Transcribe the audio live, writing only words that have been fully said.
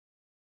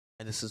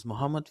This is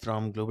Mohammed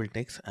from Global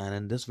Techs, and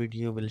in this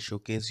video we'll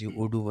showcase you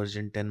Odoo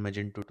version 10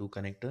 Magento 2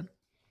 connector.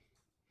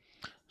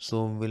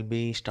 So we'll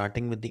be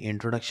starting with the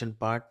introduction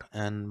part,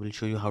 and we'll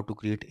show you how to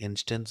create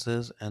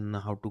instances and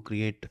how to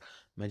create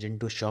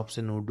Magento shops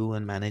in Odoo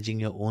and managing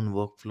your own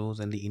workflows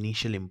and the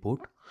initial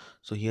import.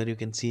 So here you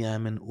can see I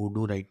am in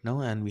Odoo right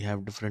now, and we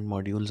have different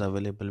modules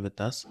available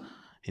with us,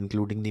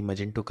 including the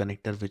Magento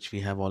connector, which we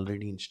have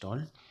already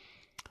installed,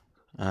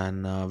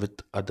 and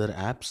with other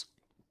apps.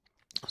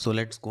 So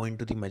let's go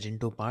into the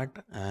Magento part,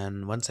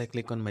 and once I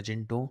click on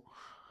Magento,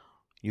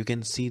 you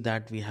can see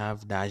that we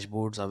have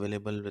dashboards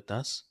available with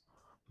us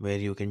where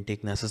you can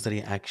take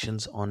necessary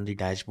actions on the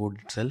dashboard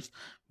itself.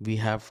 We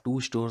have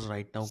two stores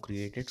right now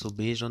created, so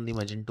based on the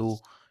Magento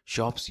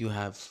shops you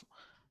have,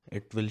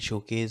 it will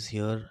showcase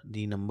here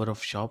the number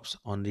of shops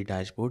on the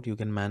dashboard. You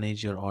can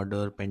manage your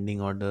order,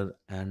 pending order,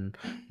 and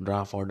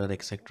draft order,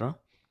 etc.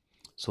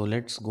 So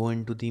let's go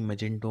into the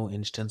Magento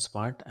instance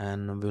part,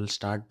 and we'll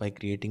start by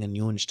creating a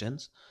new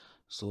instance.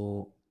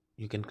 So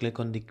you can click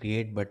on the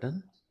create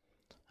button,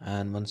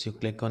 and once you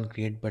click on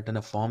create button,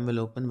 a form will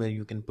open where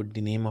you can put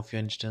the name of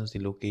your instance, the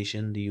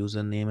location, the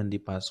username, and the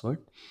password.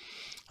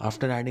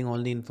 After adding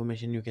all the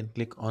information, you can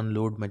click on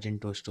load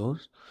Magento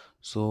stores.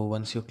 So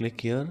once you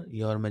click here,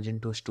 your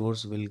Magento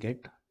stores will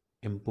get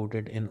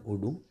imported in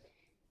Odoo.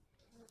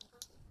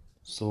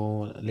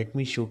 So let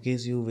me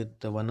showcase you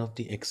with one of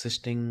the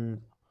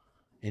existing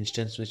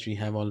instance which we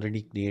have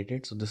already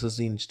created. So this is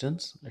the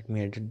instance. Let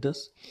me edit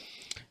this.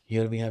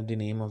 Here we have the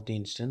name of the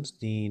instance,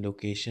 the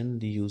location,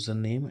 the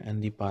username,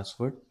 and the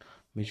password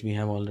which we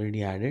have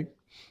already added.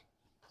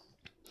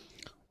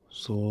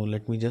 So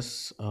let me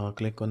just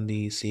click on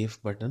the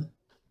save button,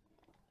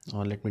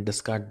 or let me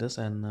discard this,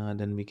 and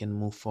then we can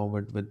move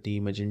forward with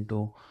the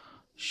Magento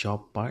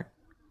shop part.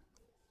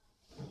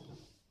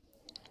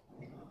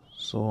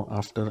 So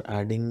after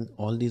adding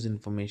all these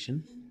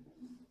information,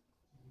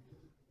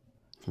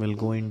 we'll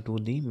go into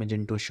the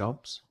Magento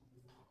shops.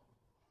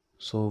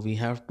 So we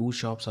have two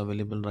shops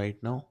available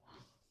right now.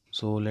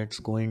 So let's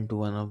go into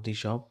one of the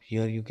shop.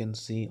 Here you can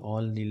see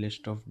all the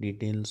list of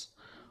details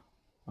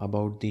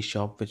about the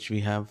shop which we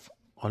have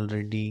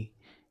already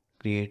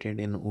created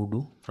in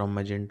Odoo from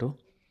Magento.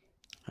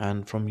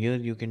 And from here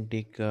you can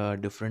take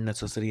different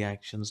necessary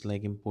actions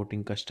like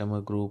importing customer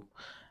group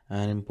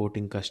and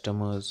importing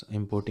customers,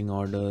 importing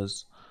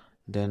orders,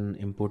 then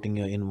importing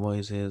your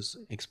invoices,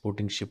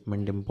 exporting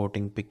shipment,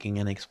 importing picking,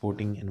 and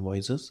exporting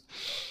invoices.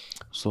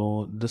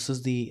 So this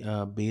is the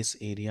base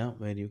area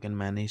where you can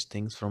manage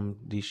things from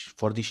the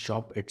for the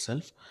shop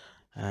itself.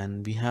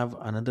 And we have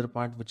another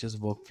part which is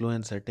workflow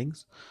and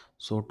settings.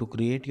 So to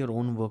create your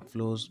own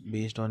workflows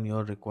based on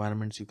your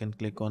requirements, you can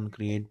click on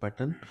create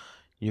button.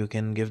 You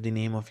can give the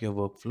name of your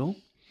workflow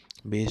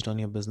based on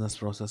your business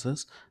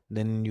processes.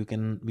 Then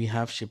we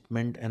have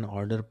shipment and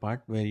order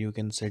part where you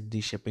can set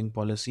the shipping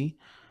policy,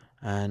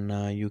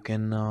 and you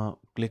can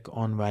click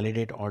on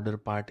validate order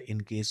part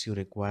in case you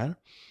require.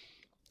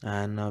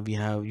 And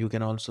you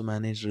can also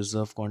manage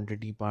reserve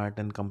quantity part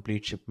and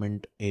complete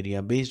shipment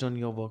area based on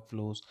your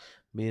workflows,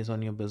 based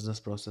on your business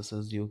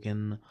processes. You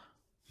can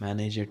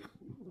manage it,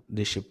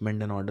 the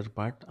shipment and order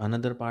part.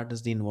 Another part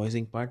is the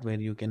invoicing part where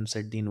you can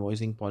set the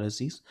invoicing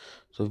policies.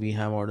 So we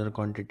have order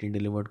quantity,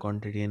 delivered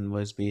quantity,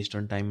 invoice based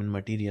on time and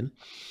material.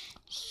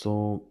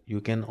 So you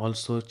can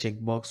also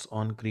checkbox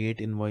on create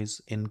invoice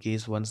in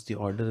case once the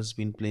order has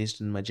been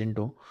placed in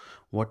Magento,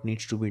 what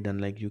needs to be done.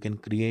 Like you can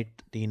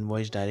create the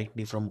invoice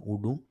directly from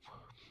Odoo.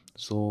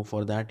 So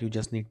for that you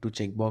just need to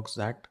checkbox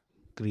that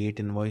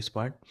create invoice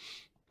part.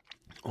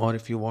 Or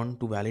if you want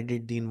to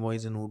validate the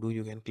invoice in Odoo,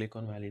 you can click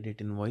on validate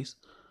invoice.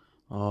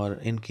 Or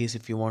in case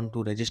if you want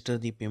to register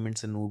the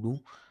payments in Odoo,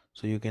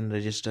 so you can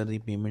register the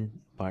payment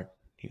part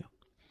here.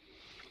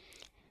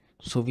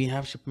 So we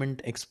have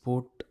shipment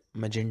export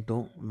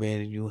Magento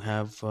where you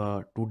have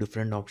two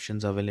different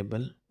options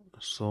available.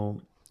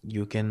 So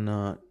you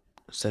can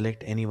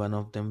select any one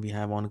of them. We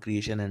have on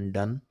creation and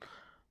done.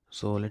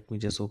 So let me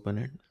just open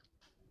it.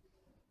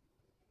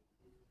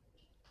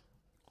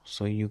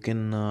 So you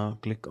can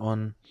click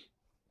on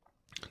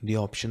the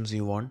options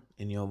you want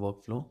in your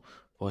workflow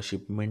for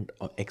shipment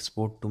or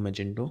export to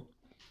Magento.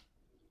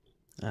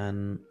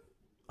 And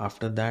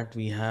after that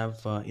we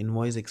have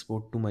invoice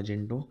export to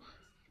Magento.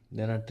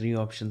 There are three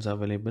options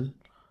available.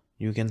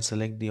 You can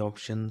select the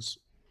options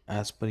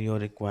as per your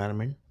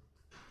requirement.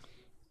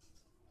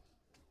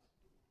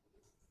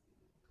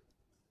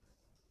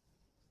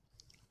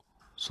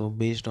 So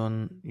based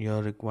on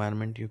your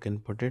requirement you can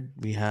put it.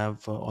 We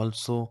have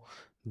also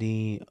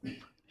the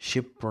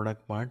ship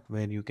product part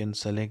where you can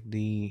select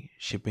the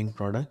shipping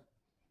product.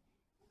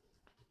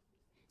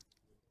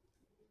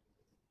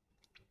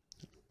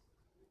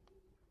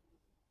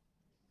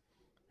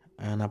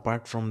 And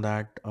apart from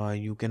that,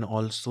 you can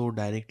also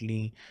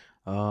directly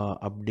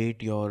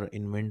update your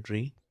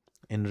inventory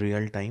in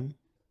real time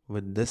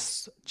with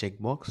this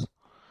checkbox.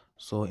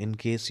 So in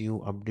case you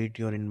update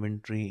your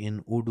inventory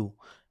in Odoo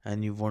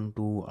and you want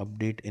to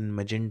update in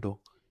Magento,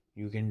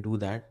 you can do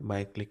that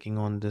by clicking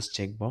on this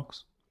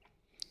checkbox.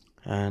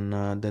 And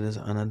there is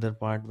another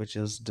part which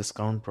is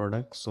discount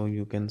product, so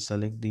you can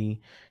select the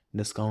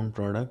discount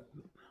product.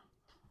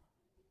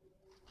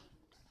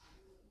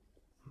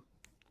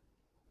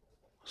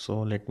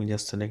 So let me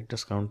just select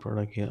discount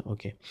product here.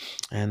 Okay.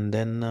 And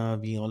then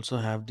we also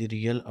have the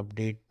real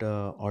update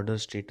order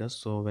status.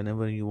 So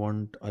whenever you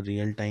want a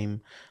real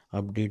time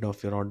update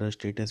of your order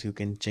status, you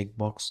can check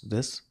box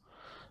this.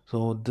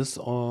 So this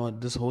whole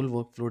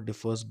workflow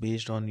differs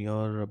based on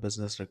your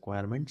business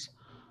requirements.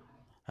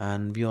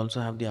 And we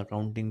also have the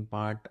accounting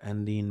part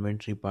and the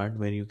inventory part,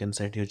 where you can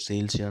set your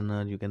sales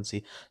journal, you can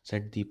see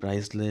set the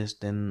price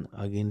list, then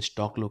again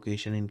stock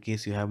location in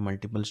case you have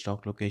multiple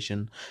stock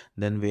location,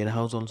 then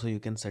warehouse also you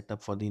can set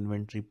up for the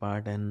inventory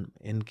part. And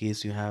in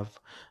case you have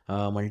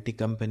multi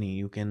company,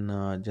 you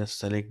can just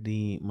select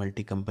the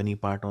multi company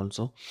part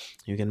also.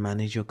 You can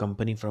manage your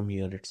company from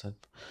here itself.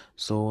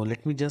 So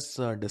let me just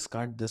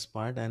discard this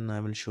part, and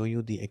I will show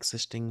you the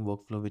existing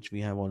workflow which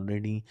we have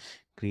already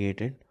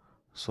created.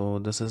 So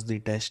this is the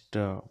test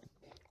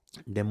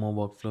demo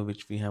workflow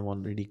which we have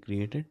already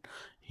created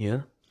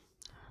here.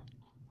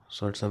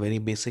 So it's a very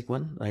basic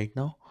one right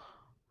now.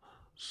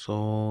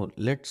 So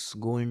let's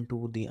go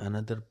into the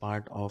another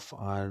part of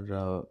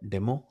our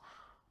demo,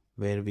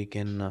 where we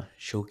can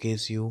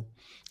showcase you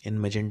in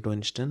Magento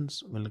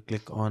instance. We'll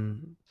click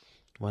on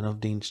one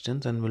of the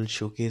instance and we'll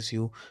showcase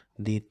you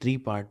the three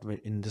part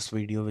in this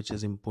video, which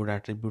is import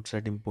attribute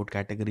set, import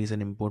categories,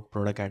 and import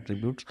product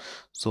attributes.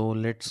 So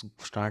let's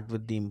start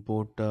with the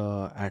import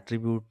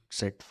attribute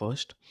set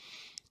first.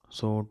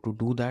 So to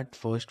do that,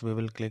 first we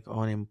will click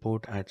on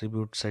import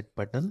attribute set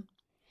button.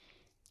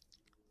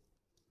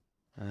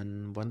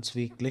 And once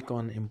we click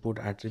on import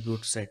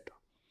attribute set,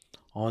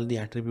 all the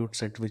attribute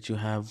set which you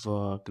have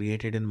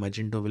created in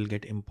Magento will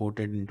get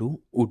imported into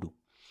Odoo.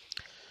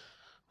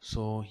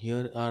 So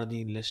here are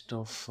the list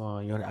of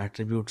your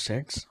attribute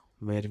sets,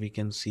 where we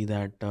can see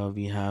that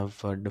we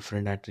have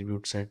different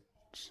attribute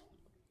sets.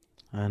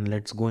 And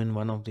let's go in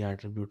one of the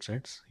attribute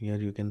sets. Here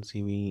you can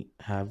see we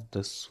have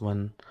this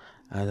one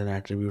as an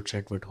attribute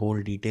set with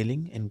whole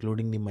detailing,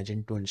 including the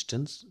Magento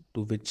instance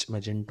to which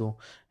Magento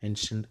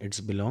instance it's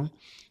belong.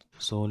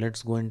 So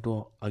let's go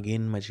into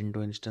again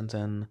Magento instance,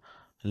 and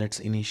let's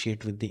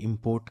initiate with the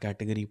import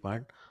category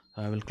part.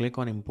 I will click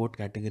on import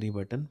category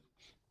button.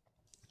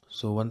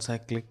 So once I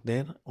click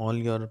there, all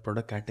your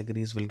product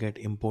categories will get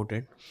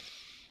imported.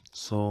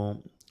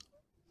 So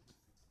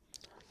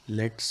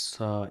let's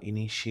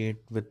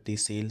initiate with the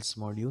sales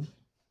module.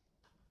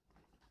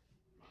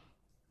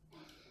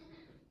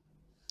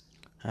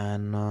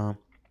 And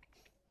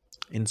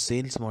in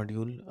sales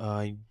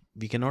module,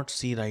 we cannot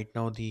see right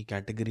now the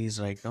categories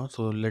right now.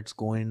 So let's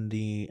go in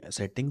the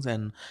settings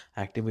and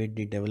activate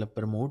the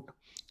developer mode.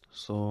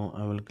 So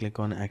I will click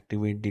on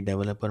activate the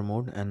developer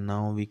mode, and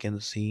now we can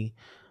see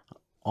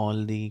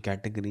all the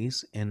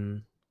categories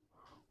in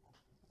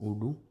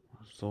Odoo.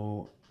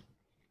 So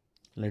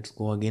let's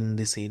go again in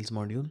the sales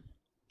module.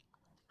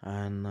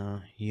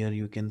 And here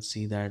you can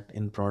see that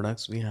in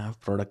products we have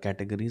product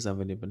categories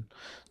available.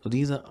 So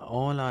these are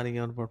all are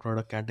your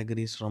product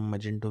categories from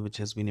Magento, which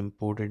has been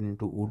imported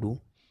into Odoo.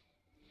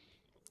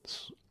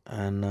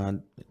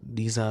 And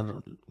these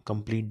are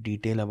complete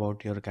detail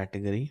about your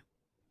category.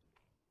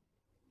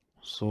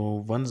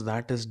 So once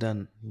that is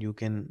done, you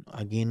can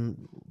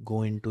again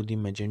go into the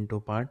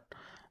Magento part,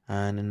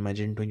 and in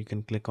Magento you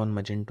can click on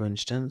Magento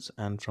instance,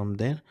 and from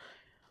there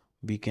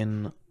we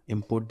can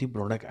import the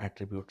product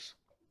attributes.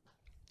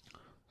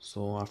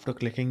 So after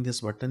clicking this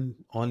button,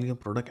 all your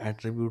product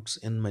attributes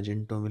in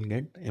Magento will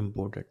get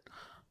imported.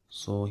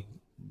 So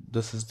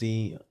this is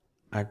the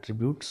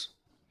attributes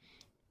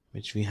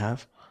which we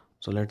have.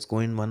 So let's go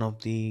in one of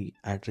the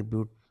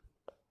attribute,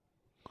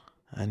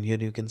 and here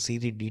you can see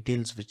the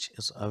details which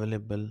is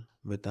available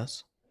with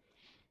us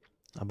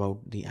about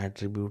the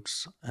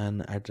attributes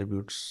and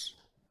attributes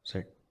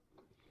set.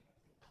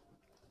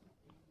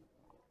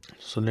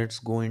 So let's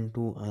go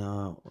into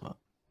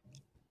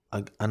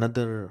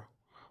another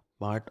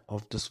part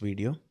of this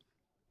video.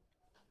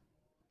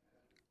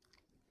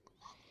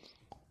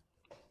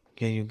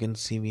 Here you can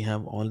see we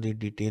have all the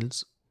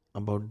details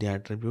about the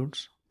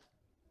attributes.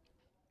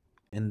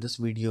 In this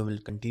video, we'll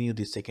continue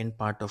the second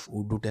part of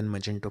Odoo 10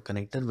 Magento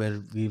connector,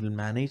 where we will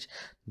manage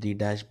the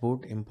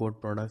dashboard,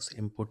 import products,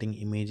 importing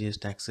images,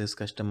 taxes,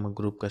 customer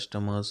group,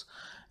 customers,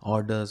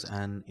 orders,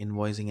 and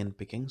invoicing and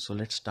picking. So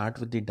let's start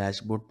with the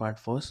dashboard part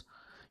first.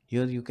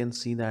 Here you can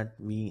see that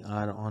we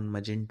are on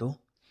Magento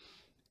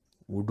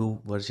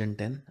Odoo version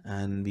 10,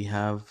 and we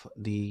have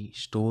the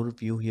store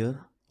view here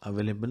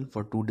available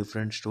for two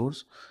different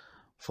stores.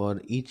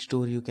 For each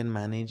store you can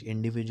manage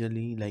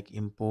individually, like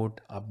import,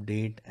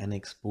 update, and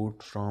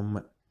export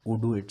from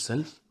Odoo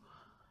itself,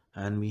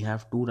 and we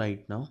have two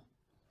right now.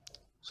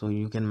 So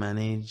you can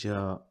manage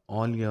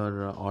all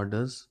your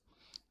orders.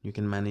 You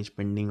can manage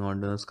pending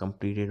orders,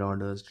 completed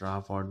orders,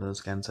 draft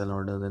orders, cancel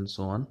orders, and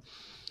so on.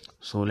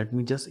 So let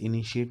me just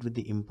initiate with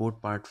the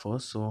import part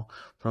first. So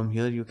from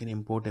here you can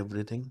import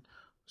everything.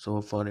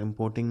 So for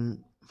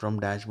importing from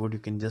dashboard, you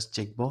can just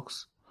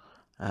checkbox,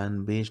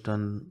 and based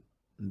on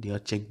your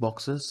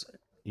checkboxes,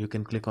 you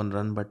can click on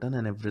run button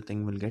and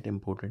everything will get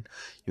imported.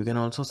 You can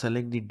also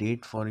select the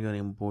date for your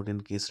import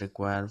in case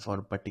required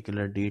for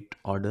particular date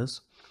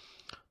orders.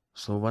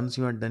 So once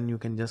you are done, you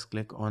can just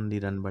click on the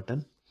run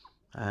button,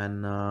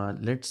 and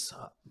let's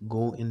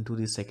go into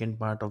the second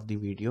part of the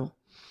video,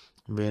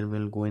 where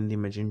we'll go in the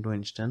Magento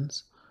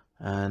instance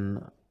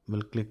and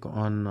we'll click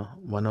on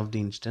one of the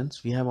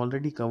instance. We have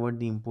already covered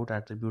the import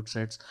attribute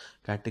sets,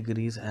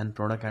 categories and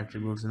product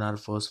attributes in our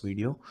first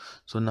video.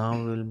 So now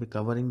we'll be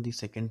covering the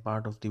second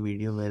part of the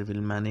video, where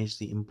we'll manage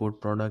the import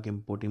product,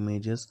 import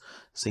images,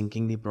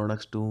 syncing the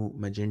products to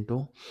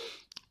Magento,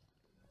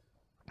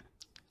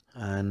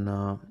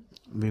 and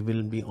we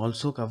will be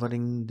also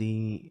covering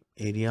the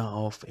area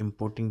of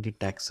importing the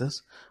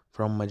taxes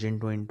from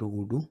Magento into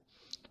Odoo.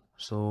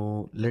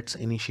 So let's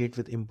initiate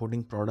with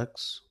importing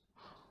products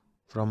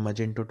from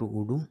Magento to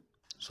Odoo.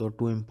 So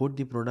to import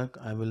the product,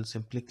 I will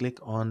simply click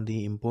on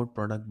the import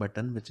product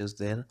button, which is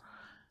there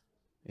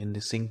in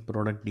the sync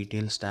product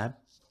details tab.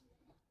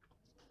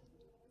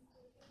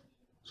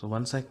 So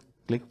once I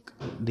click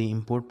the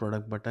import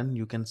product button,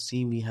 you can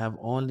see we have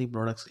all the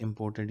products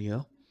imported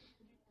here.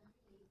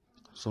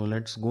 So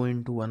let's go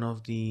into one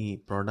of the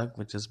product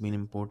which has been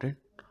imported.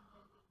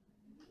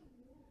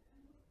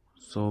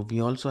 So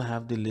we also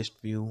have the list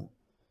view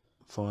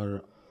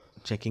for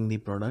checking the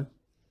product.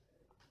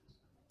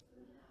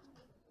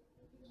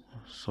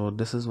 So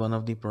this is one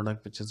of the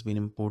product which has been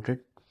imported,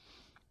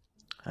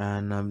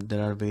 and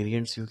there are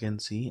variants you can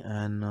see,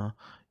 and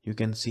you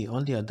can see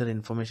all the other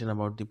information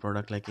about the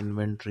product like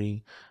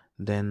inventory.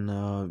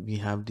 Then we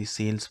have the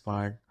sales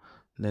part,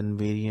 then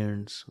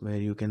variants where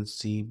you can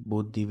see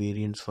both the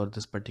variants for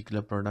this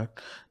particular product,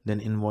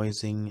 then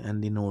invoicing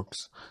and the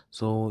notes.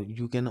 So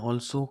you can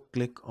also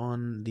click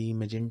on the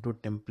Magento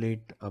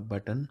template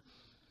button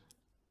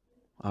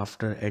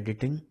after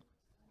editing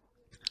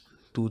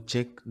to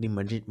check the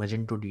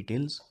Magento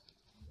details.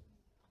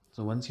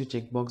 So once you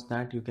checkbox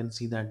that, you can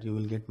see that you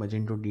will get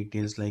Magento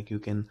details, like you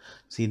can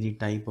see the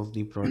type of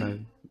the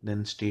product,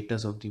 then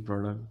status of the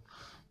product,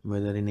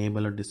 whether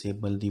enable or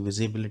disable, the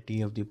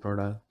visibility of the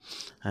product,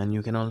 and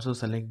you can also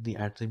select the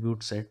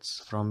attribute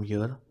sets from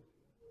here.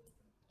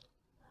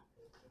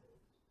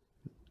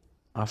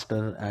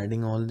 After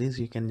adding all these,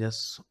 you can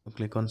just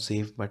click on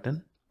save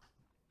button,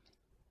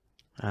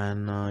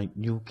 and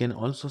you can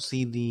also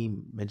see the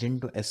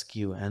Magento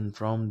SKU, and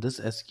from this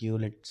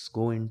SKU let's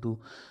go into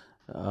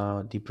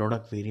the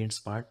product variants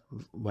part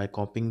by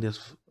copying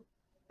this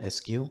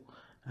SKU,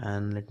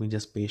 and let me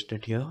just paste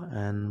it here.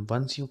 And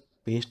once you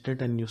paste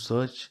it and you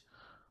search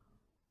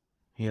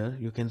here,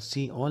 you can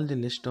see all the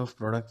list of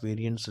product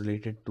variants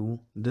related to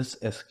this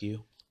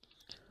SKU.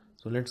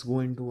 So let's go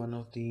into one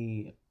of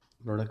the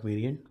product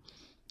variant.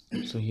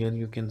 So here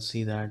you can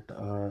see that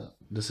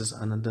this is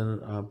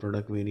another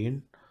product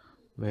variant,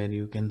 where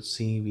you can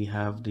see we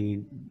have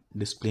the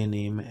display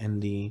name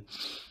and the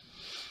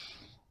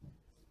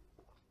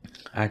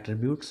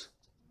attributes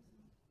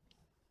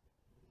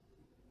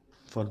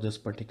for this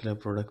particular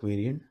product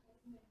variant.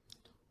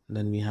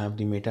 Then we have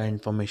the meta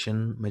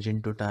information,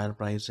 Magento tire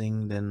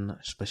pricing, then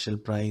special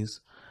price,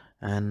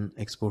 and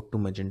export to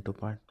Magento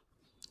part.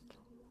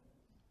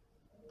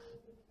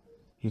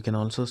 You can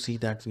also see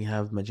that we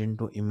have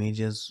Magento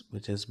images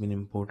which has been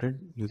imported.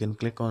 You can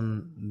click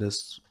on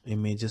this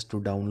images to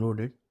download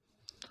it.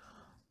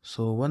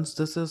 So once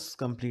this is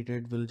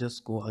completed, we'll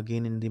just go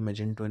again in the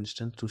Magento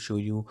instance to show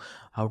you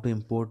how to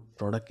import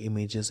product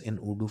images in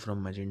Odoo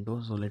from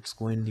Magento. So let's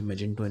go in the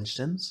Magento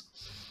instance,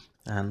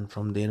 and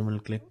from there we'll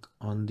click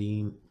on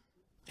the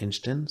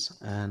instance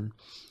and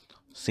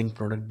sync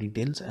product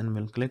details, and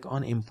we'll click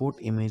on import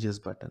images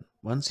button.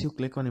 Once you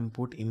click on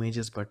import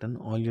images button,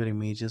 all your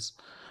images,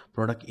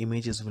 product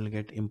images, will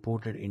get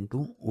imported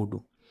into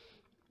Odoo.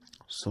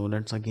 So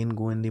let's again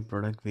go in the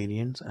product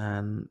variants,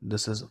 and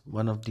this is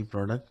one of the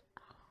product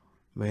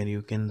where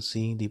you can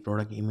see the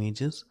product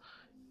images,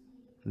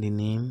 the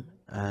name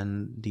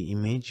and the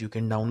image. You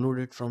can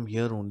download it from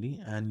here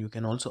only, and you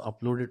can also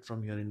upload it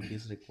from here in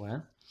case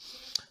required.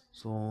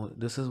 So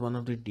this is one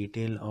of the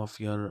detail of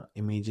your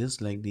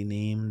images, like the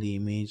name, the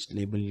image,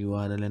 label,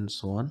 URL, and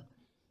so on.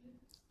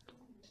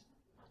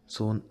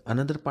 So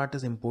another part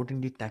is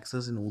importing the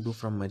taxes in Odoo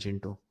from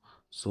Magento.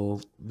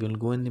 So we'll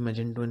go in the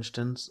Magento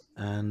instance,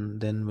 and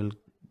then we'll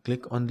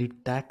click on the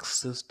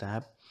taxes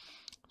tab.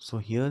 So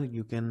here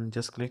you can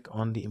just click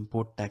on the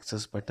import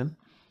taxes button.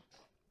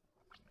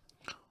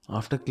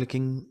 After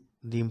clicking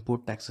the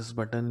import taxes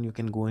button, you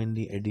can go in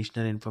the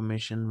additional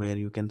information, where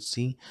you can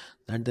see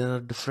that there are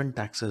different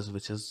taxes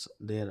which is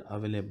there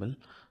available.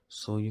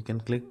 So you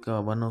can click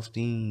one of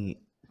the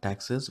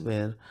taxes,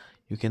 where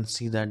you can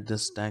see that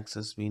this tax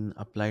has been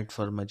applied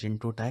for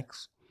Magento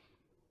tax.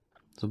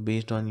 So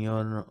based on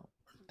your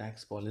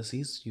tax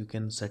policies, you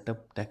can set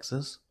up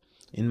taxes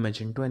in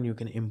Magento, and you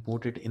can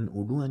import it in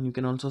Odoo, and you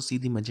can also see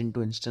the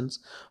Magento instance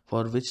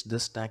for which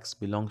this tax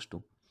belongs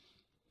to.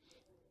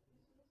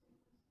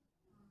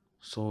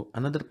 So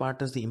another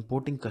part is the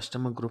importing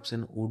customer groups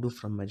in Odoo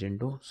from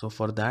Magento. So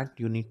for that,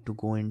 you need to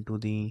go into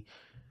the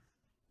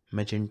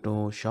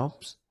Magento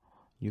shops.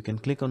 You can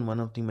click on one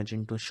of the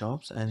Magento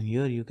shops, and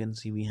here you can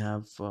see we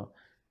have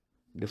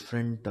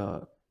different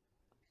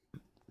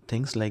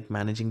things like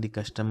managing the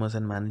customers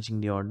and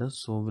managing the orders.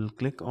 So we'll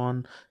click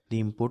on the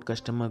import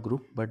customer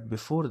group, but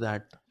before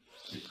that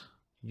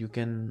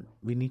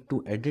we need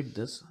to edit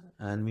this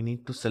and we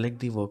need to select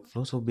the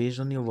workflow. So based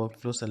on your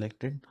workflow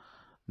selected,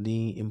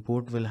 the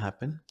import will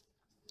happen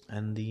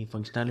and the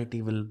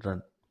functionality will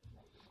run.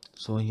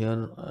 So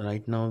here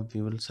right now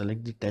we will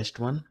select the test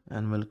one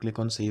and we'll click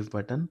on save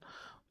button.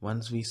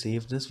 Once we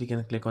save this, we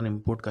can click on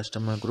import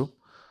customer group.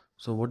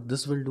 So what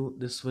this will do,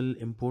 this will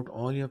import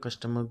all your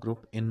customer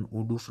group in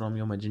Odoo from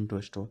your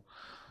Magento store.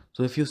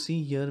 So if you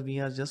see here, we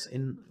are just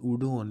in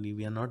Odoo only.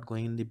 We are not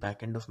going in the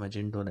backend of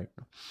Magento right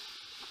now.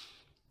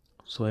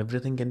 So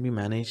everything can be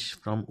managed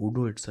from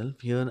Odoo itself.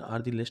 Here are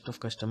the list of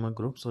customer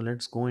groups. So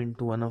let's go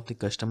into one of the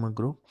customer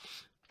group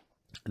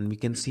and we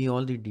can see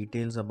all the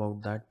details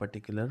about that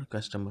particular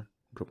customer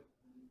group.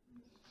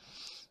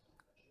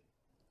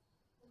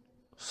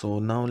 So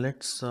now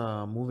let's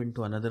move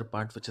into another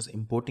part, which is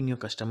importing your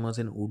customers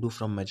in Odoo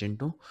from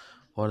Magento.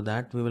 For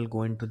that, we will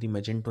go into the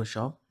Magento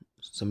shop.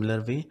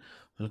 Similar way,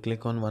 we'll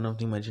click on one of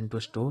the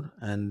Magento store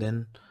and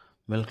then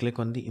we'll click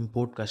on the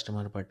import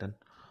customer button.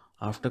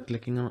 After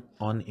clicking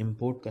on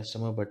import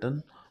customer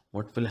button,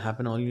 what will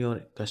happen? All your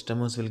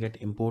customers will get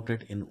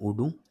imported in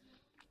Odoo.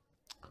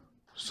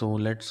 So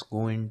let's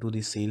go into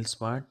the sales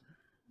part,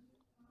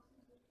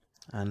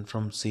 and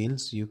from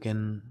sales you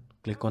can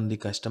click on the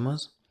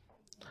customers,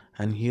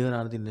 and here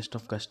are the list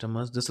of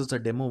customers. This is a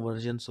demo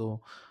version, so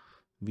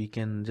we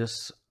can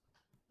just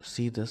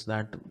see this,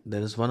 that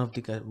there is one of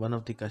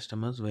the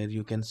customers where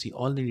you can see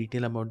all the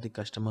detail about the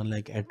customer,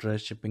 like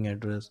address, shipping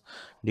address,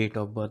 date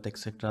of birth,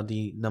 etc.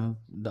 The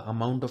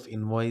amount of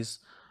invoice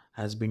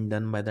has been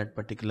done by that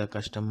particular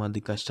customer,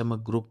 the customer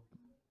group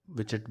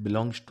which it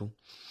belongs to.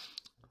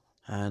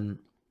 And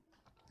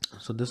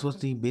so this was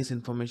the base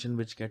information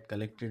which get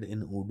collected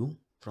in Odoo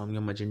from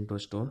your Magento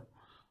store.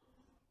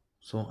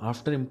 So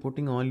after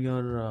importing all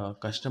your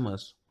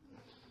customers,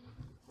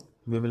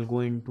 we will go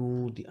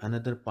into the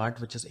another part,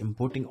 which is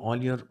importing all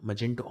your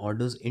Magento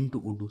orders into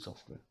Odoo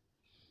software.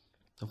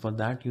 So for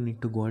that, you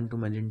need to go into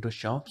Magento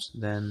shops,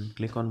 then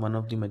click on one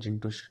of the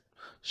Magento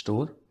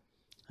store,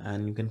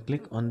 and you can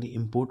click on the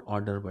import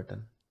order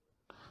button.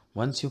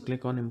 Once you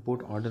click on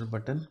import order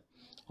button,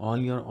 all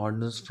your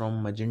orders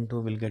from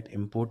Magento will get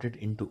imported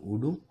into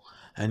Odoo,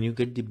 and you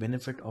get the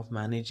benefit of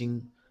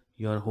managing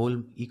your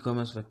whole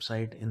e-commerce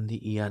website in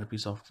the ERP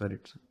software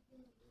itself.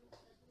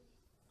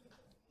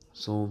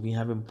 So we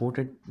have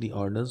imported the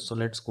orders. So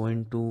let's go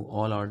into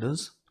all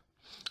orders,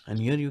 and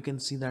here you can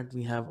see that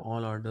we have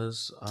all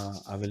orders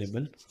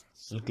available.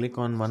 We'll click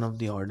on one of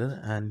the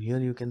order, and here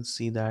you can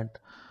see that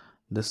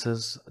this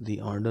is the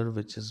order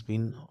which has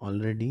been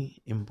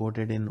already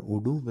imported in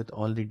Odoo with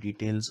all the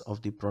details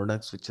of the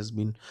products which has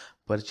been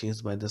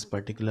purchased by this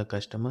particular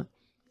customer.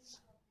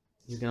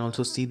 You can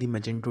also see the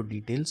Magento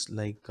details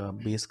like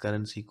base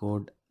currency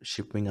code,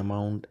 shipping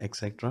amount,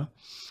 etc.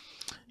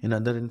 In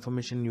other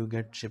information, you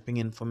get shipping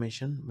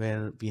information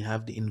where we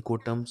have the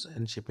Incoterms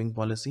and shipping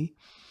policy,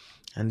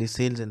 and the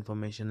sales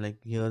information, like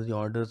here the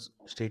order's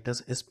status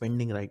is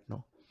pending right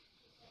now.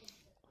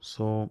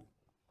 So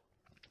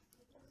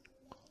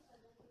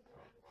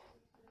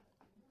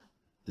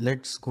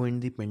let's go in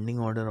the pending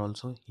order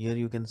also. Here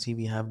you can see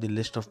we have the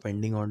list of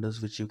pending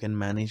orders which you can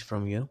manage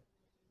from here.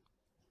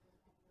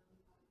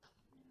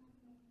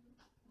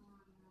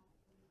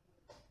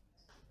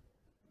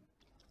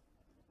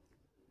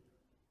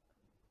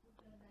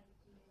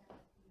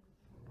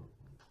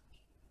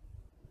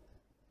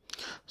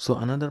 So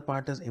another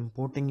part is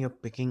importing your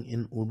picking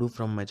in Odoo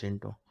from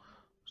Magento.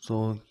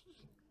 So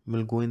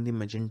we'll go in the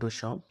Magento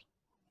shop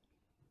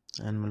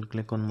and we'll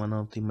click on one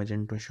of the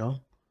Magento shop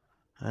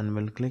and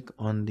we'll click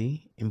on the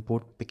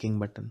import picking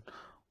button.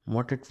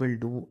 What it will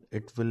do,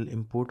 it will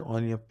import all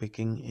your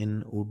picking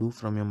in Odoo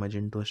from your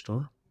Magento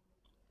store.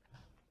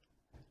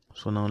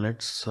 So now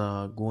let's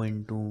go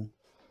into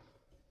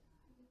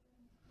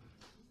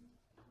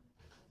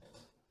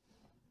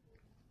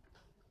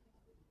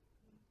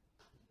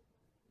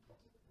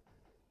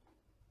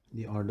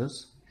the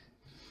orders.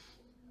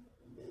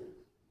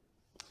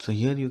 So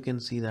here you can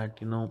see that,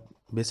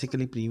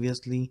 basically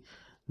previously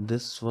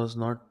this was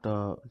not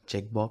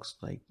checkbox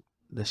like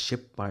the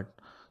ship part.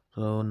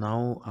 So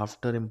now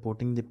after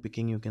importing the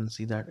picking, you can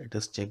see that it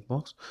is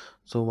checkbox.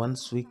 So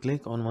once we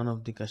click on one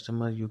of the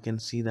customer, you can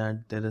see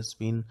that there has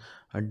been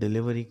a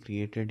delivery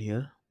created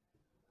here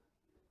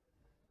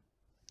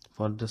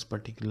for this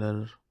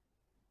particular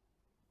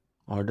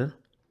order.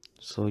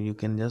 So you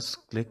can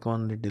just click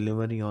on the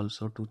delivery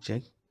also to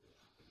check.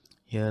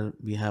 Here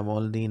we have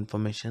all the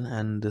information,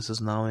 and this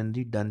is now in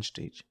the done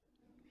stage.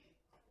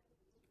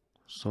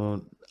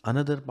 So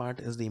another part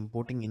is the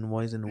importing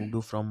invoice in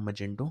Odoo from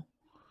Magento.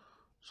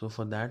 So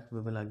for that, we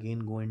will again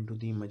go into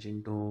the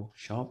Magento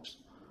shops.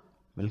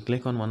 We'll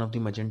click on one of the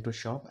Magento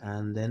shop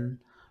and then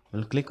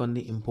we'll click on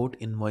the import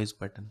invoice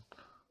button.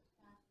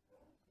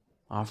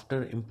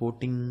 After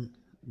importing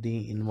the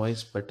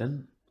invoice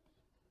button,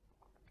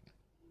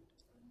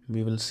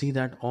 we will see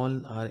that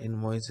all our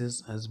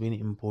invoices has been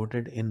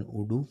imported in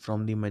Odoo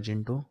from the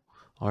Magento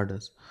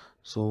orders.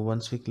 So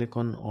once we click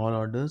on all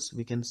orders,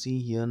 we can see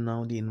here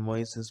now the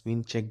invoice has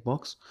been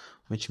checkbox,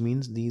 which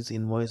means these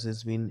invoice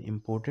has been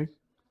imported.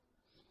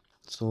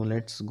 So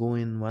let's go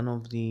in one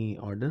of the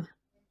order.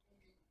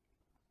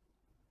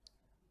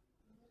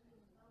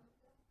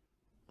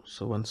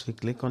 So once we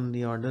click on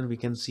the order, we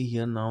can see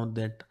here now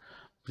that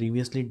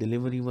previously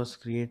delivery was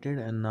created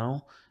and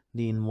now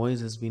the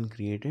invoice has been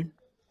created.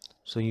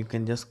 So you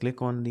can just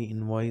click on the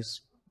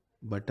invoice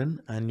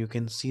button and you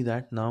can see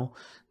that now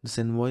this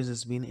invoice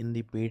has been in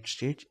the paid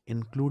stage,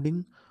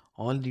 including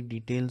all the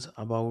details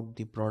about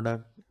the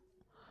product,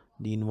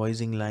 the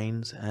invoicing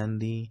lines and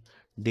the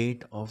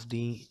date of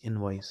the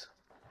invoice.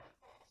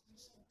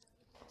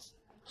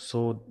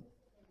 So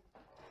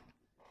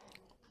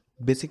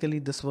basically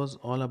this was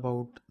all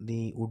about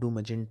the Odoo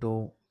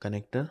Magento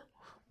connector,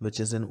 which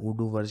is in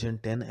Odoo version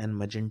 10 and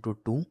Magento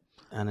 2.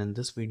 And in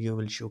this video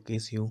will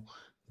showcase you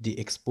the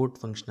export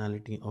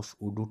functionality of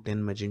Odoo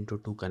 10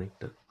 Magento 2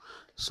 connector.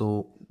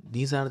 So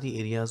these are the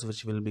areas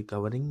which we'll be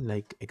covering,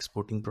 like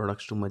exporting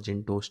products to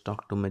Magento,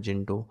 stock to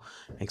Magento,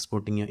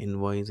 exporting your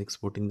invoice,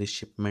 exporting the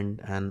shipment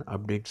and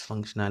updates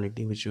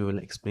functionality, which we will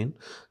explain.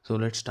 So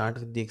let's start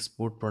with the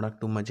export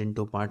product to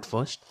Magento part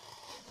first.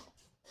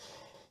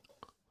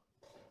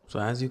 So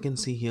as you can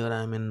see here,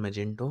 I'm in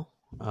Magento.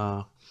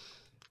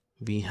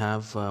 We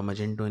have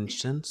Magento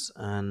instance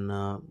and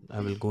I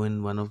will go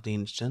in one of the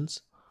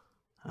instance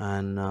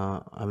and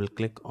I will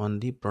click on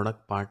the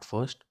product part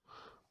first.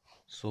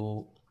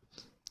 So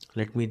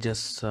let me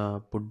just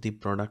put the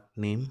product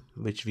name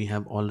which we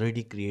have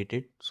already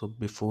created. So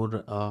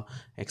before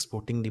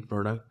exporting the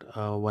product,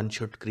 one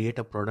should create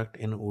a product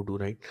in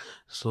Odoo, right?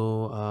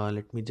 So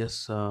let me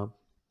just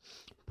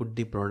put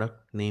the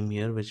product name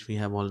here which we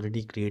have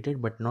already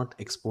created but not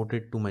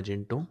exported to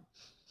Magento.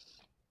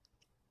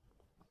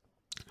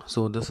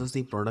 So this is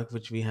the product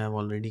which we have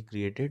already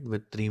created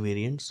with 3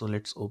 variants. So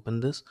let's open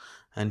this,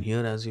 and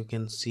here as you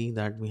can see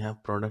that we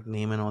have product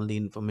name and all the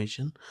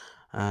information,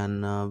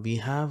 and we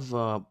have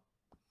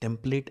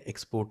template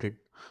exported.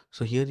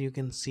 So here you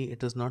can see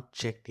it is not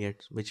checked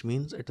yet, which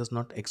means it is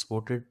not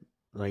exported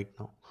right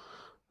now.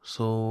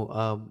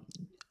 So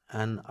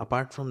and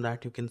apart from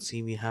that, you can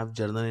see we have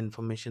journal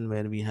information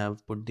where we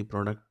have put the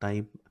product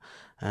type,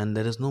 and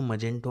there is no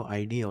Magento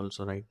ID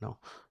also right now.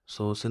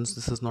 So since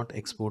this is not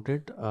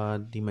exported,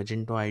 the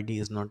Magento ID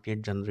is not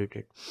yet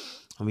generated.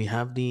 We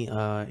have the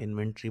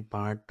inventory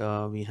part,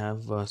 we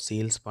have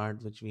sales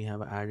part which we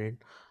have added,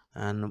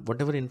 and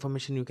whatever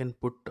information you can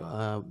put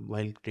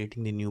while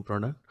creating the new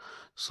product.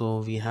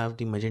 So we have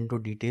the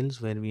Magento details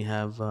where we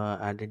have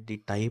added the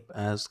type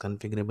as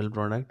configurable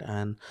product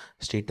and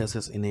status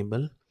is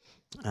enable,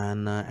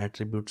 and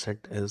attribute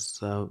set is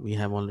we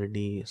have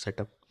already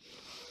set up.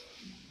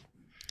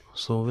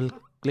 So we'll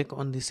click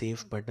on the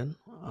save button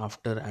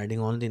after adding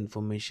all the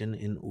information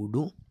in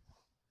Odoo.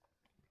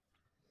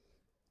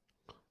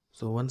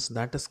 So once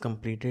that is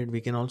completed,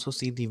 we can also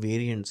see the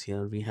variants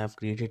here. We have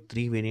created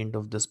 3 variants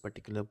of this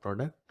particular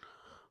product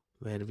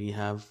where we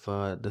have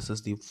this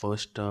is the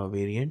first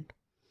variant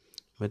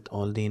with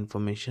all the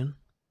information,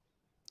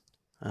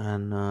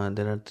 and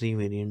there are 3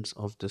 variants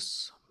of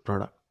this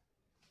product.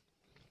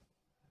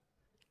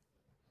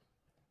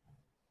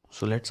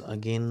 So let's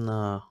again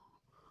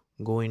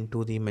go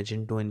into the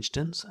Magento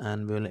instance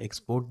and we will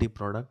export the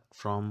product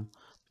from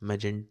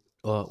Magento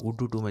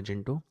Odoo to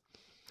Magento.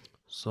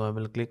 So I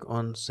will click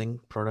on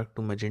sync product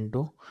to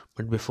Magento,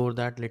 but before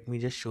that let me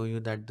just show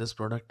you that this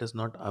product is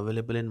not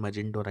available in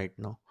Magento right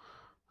now.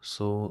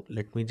 So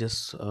let me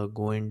just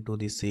go into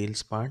the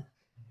sales part.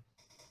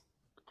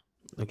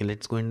 Okay,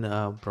 let's go in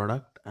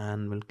product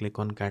and we'll click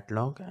on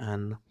catalog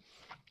and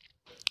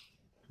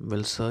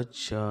we'll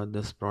search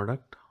this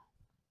product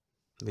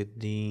with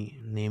the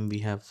name we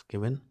have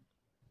given.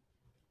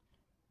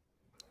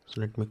 So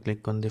let me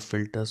click on the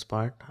filters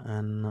part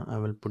and I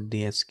will put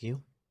the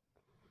SKU.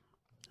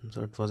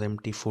 So it was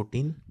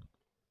MT14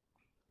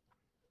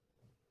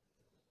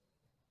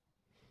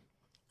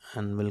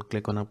 and we'll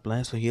click on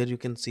apply. So here you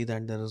can see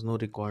that there is no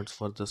records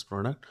for this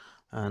product.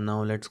 And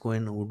now let's go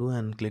in Odoo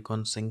and click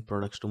on sync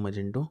products to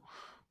Magento.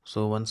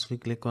 So once we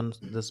click on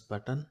this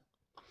button,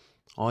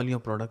 all your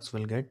products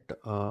will get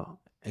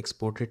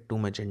exported to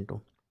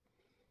Magento.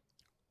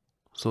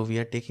 So we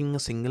are taking a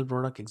single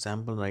product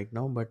example right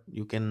now, but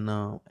you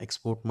can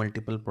export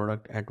multiple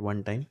product at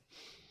one time.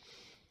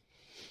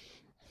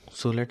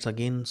 So let's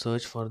again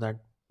search for that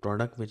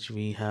product which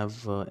we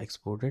have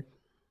exported,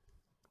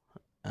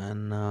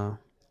 and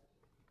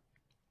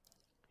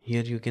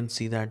here you can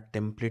see that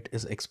template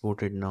is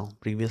exported now.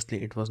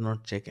 Previously it was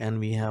not checked, and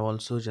we have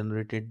also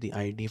generated the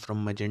ID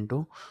from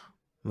Magento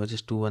which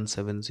is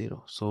 2170.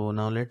 So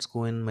now let's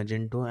go in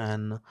Magento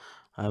and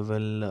I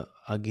will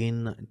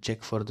again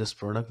check for this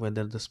product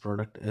whether this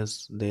product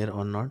is there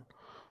or not.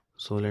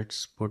 So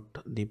let's put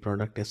the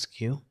product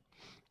SKU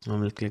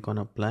and we'll click on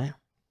apply.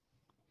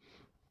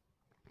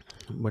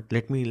 But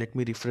let me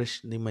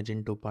refresh the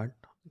Magento part.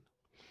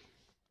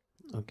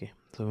 Okay,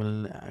 so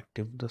we'll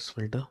active this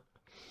filter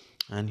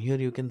And here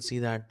you can see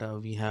that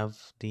we have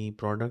the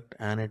product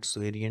and its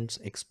variants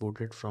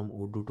exported from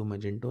Odoo to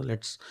Magento.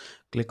 Let's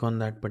click on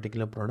that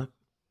particular product.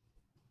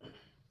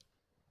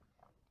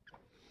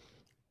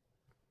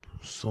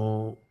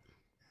 So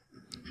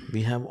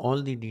we have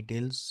all the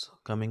details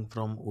coming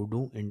from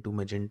Odoo into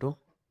Magento.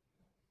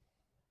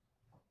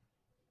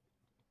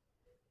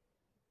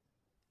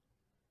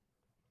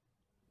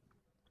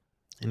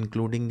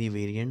 Including the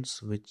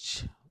variants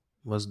which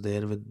was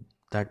there with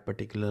that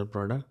particular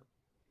product.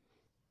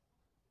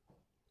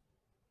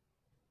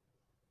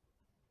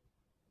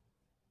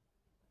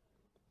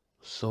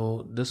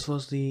 So this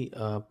was the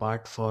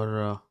part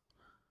for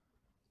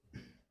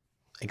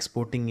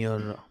exporting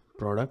your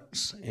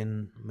products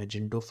in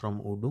Magento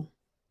from Odoo.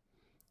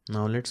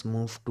 Now let's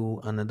move to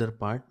another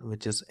part,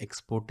 which is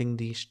exporting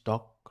the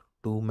stock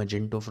to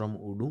Magento from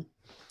Odoo.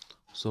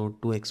 So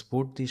to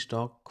export the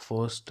stock,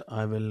 first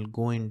I will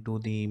go into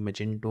the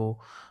Magento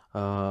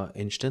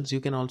instance.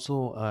 You can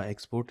also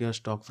export your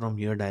stock from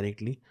here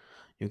directly.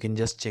 You can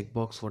just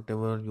checkbox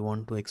whatever you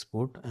want to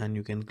export and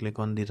you can click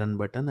on the run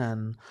button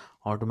and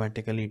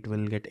automatically it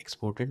will get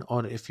exported.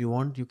 Or if you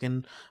want, you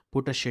can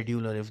put a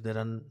scheduler if there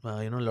are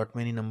lot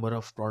many number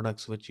of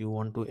products which you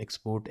want to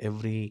export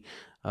every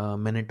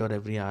minute or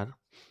every hour.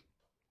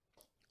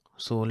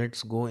 So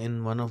let's go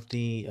in one of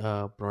the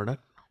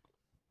product.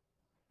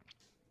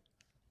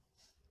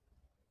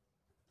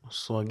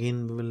 So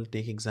again we will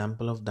take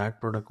example of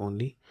that product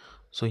only.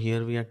 So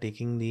here we are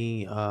taking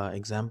the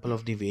example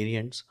of the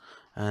variants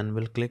and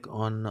we'll click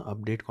on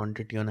update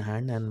quantity on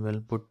hand and we'll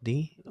put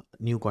the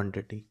new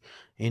quantity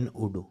in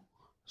Odoo.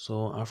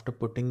 So after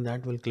putting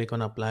that, we'll click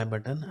on apply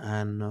button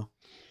and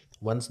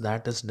once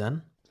that is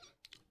done,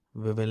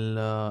 we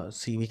will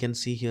we can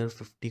see here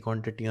 50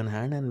 quantity on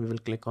hand and we will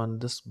click on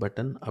this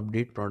button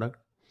update product.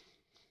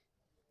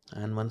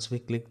 And once we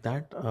click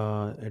that,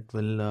 it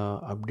will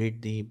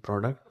update the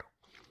product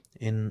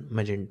in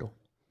Magento.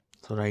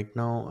 So right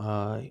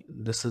now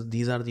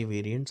these are the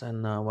variants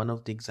and one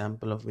of the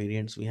example of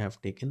variants we have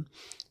taken.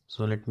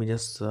 So let me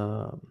just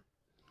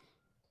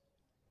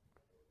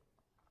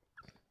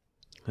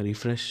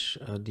refresh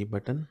the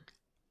button,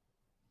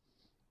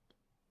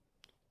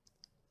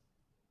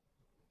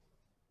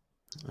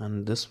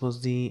 and this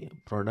was the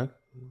product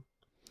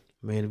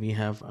where we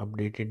have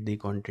updated the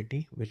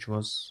quantity which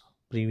was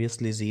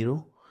previously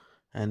 0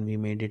 and we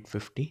made it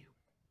 50.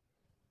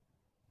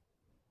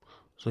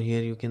 So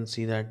here you can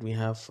see that we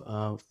have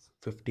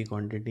 50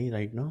 quantity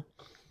right now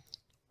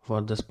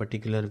for this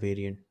particular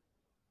variant.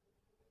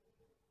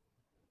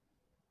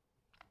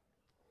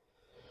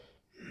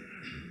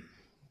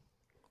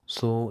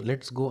 So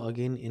let's go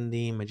again in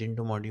the Magento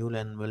module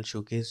and we'll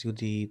showcase you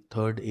the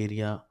third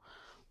area,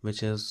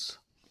 which is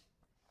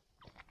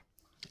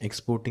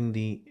exporting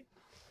the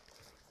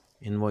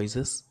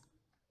invoices.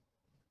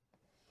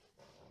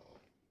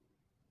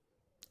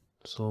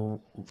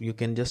 So you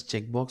can just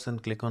checkbox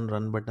and click on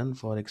run button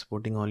for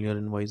exporting all your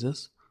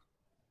invoices.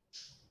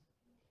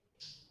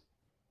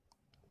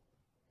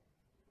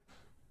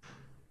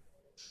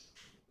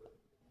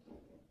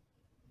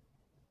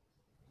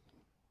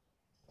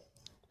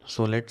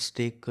 So let's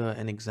take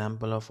an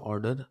example of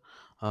order.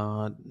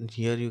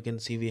 Here you can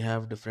see we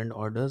have different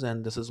orders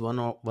and this is one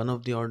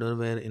of the order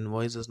where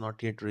invoice is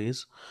not yet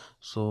raised.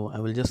 So I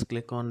will just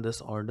click on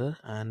this order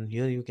and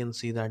here you can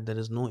see that there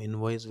is no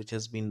invoice which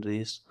has been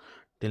raised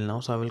till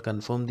now. So I will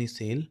confirm the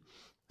sale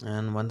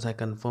and once I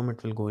confirm,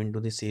 it will go into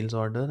the sales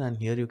order and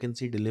here you can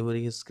see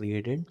delivery is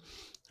created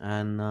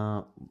and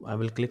I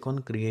will click on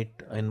create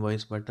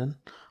invoice button.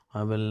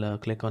 I will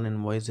click on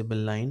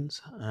invoiceable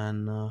lines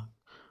and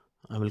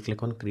I will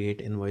click on create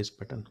invoice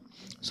button.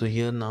 So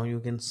here now you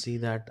can see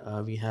that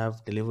we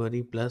have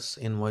delivery plus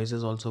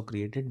invoices also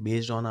created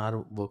based on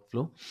our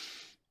workflow.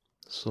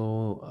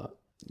 So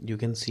you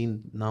can see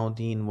now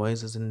the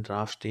invoice is in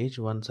draft stage.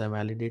 Once I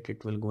validate,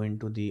 it will go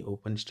into the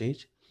open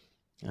stage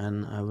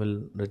and I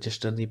will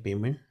register the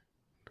payment.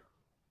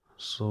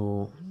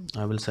 So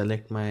I will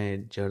select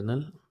my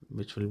journal,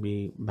 which will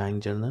be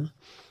bank journal,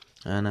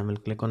 and I will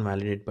click on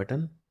validate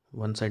button.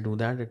 Once I do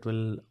that, it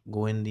will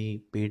go in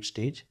the paid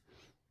stage.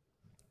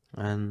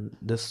 And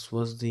this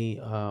was the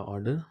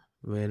order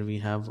where we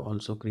have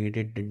also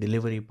created the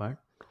delivery part.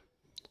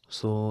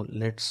 So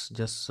let's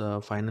just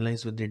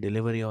finalize with the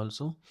delivery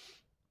also.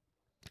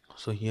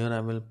 So here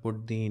I will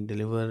put the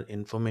deliver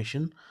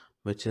information,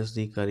 which is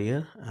the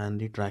courier and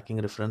the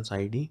tracking reference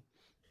ID.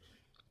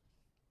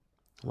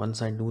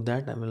 Once I do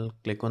that, I will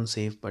click on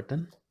save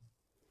button.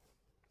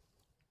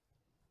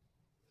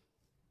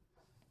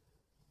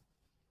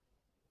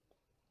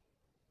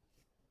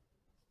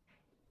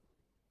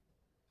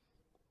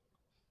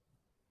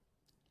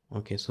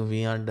 Okay, so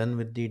we are done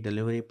with the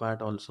delivery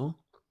part also.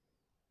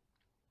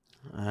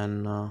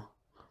 And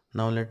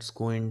now let's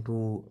go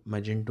into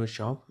Magento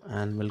shop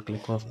and we'll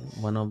click on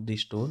one of the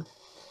store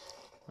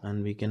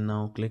and we can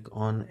now click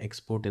on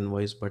export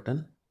invoice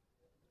button.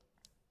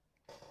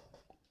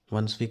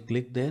 Once we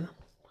click there,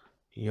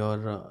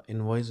 your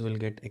invoice will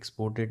get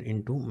exported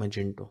into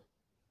Magento.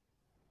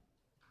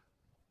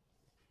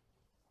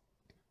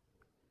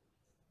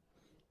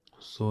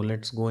 So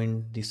let's go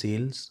in the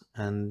sales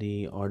and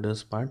the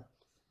orders part.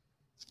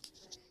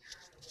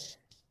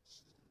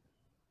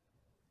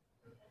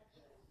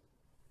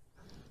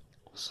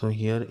 So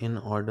here in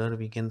order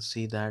we can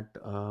see that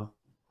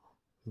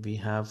we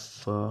have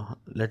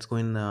let's go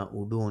in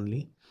Odoo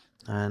only,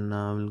 and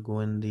we'll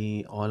go in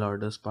the all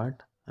orders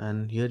part,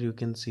 and here you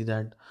can see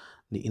that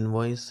the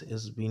invoice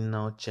is been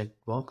now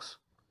checked box.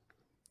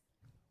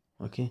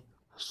 Okay,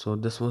 so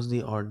this was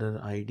the order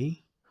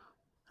ID,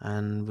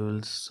 and we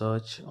will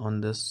search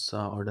on this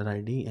order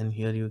ID, and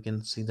here you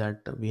can see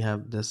that we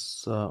have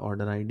this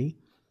order ID.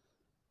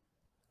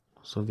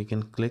 So we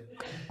can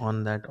click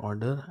on that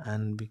order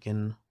and we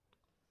can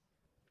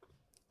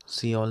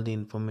see all the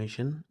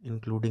information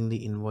including the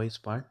invoice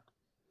part.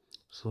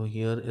 So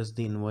here is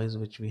the invoice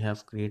which we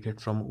have created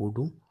from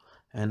Odoo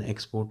and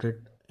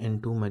exported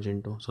into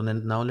Magento. So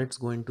then now let's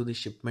go into the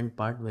shipment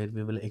part where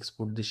we will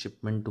export the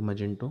shipment to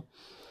Magento.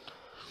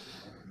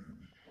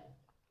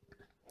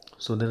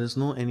 So there is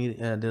no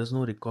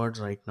records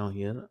right now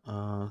here.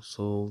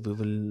 So we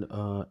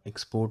will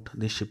export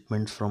the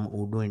shipments from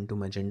Odoo into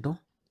Magento.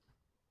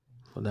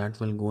 For that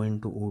we'll go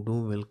into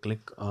Odoo, we'll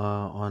click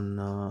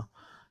on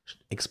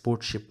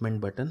export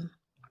shipment button,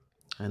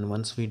 and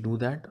once we do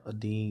that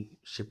the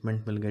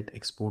shipment will get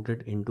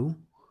exported into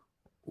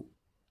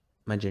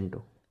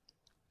Magento.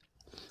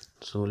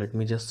 So let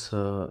me just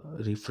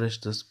refresh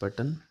this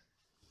button,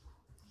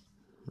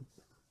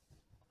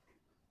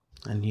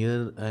 and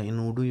here in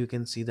Odoo you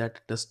can see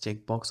that it is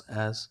checkbox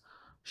as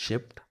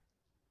shipped.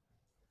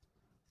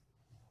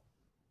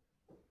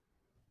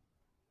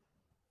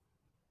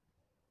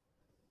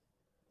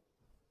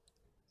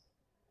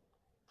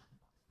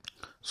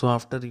 So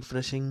after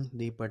refreshing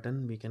the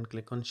button we can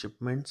click on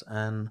shipments,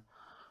 and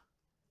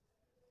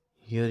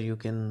here you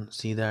can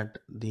see that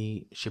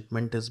the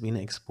shipment has been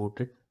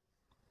exported.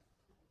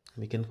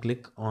 We can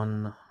click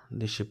on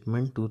the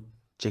shipment to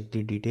check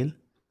the detail,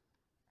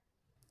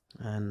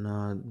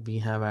 and we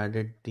have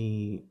added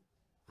the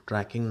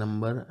tracking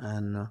number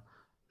and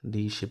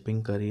the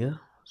shipping courier,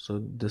 so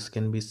this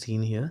can be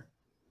seen here.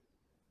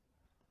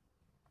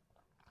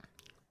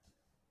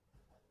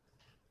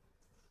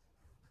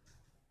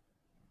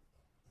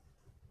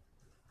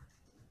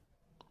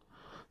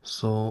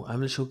 So I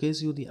will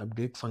showcase you the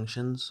update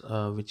functions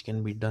which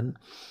can be done.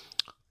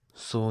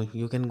 So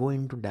you can go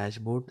into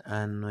dashboard,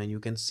 and you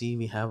can see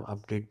we have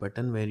update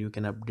button where you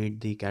can update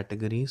the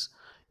categories,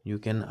 you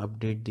can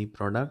update the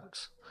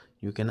products,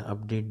 you can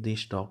update the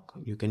stock.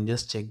 You can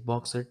just check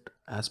box it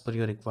as per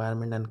your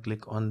requirement and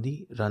click on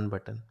the run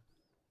button.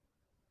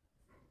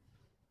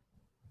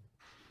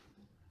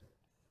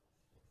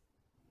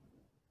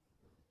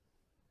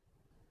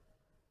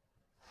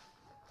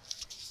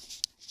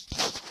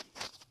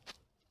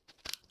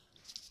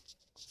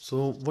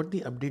 So what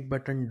the update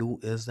button do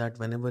is that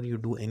whenever you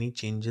do any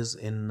changes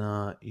in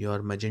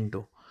your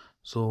Magento,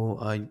 so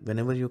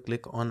whenever you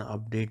click on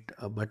update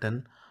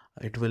button,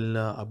 it will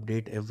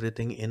update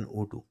everything in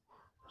Odoo.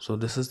 So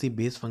this is the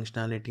base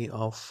functionality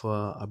of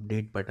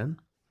update button.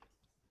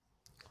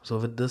 So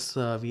with this,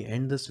 we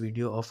end this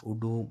video of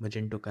Odoo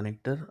Magento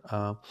connector.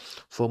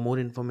 For more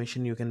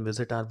information, you can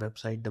visit our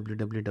website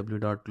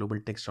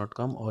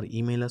www.globaltext.com or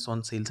email us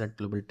on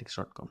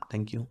sales@globaltext.com.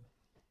 Thank you.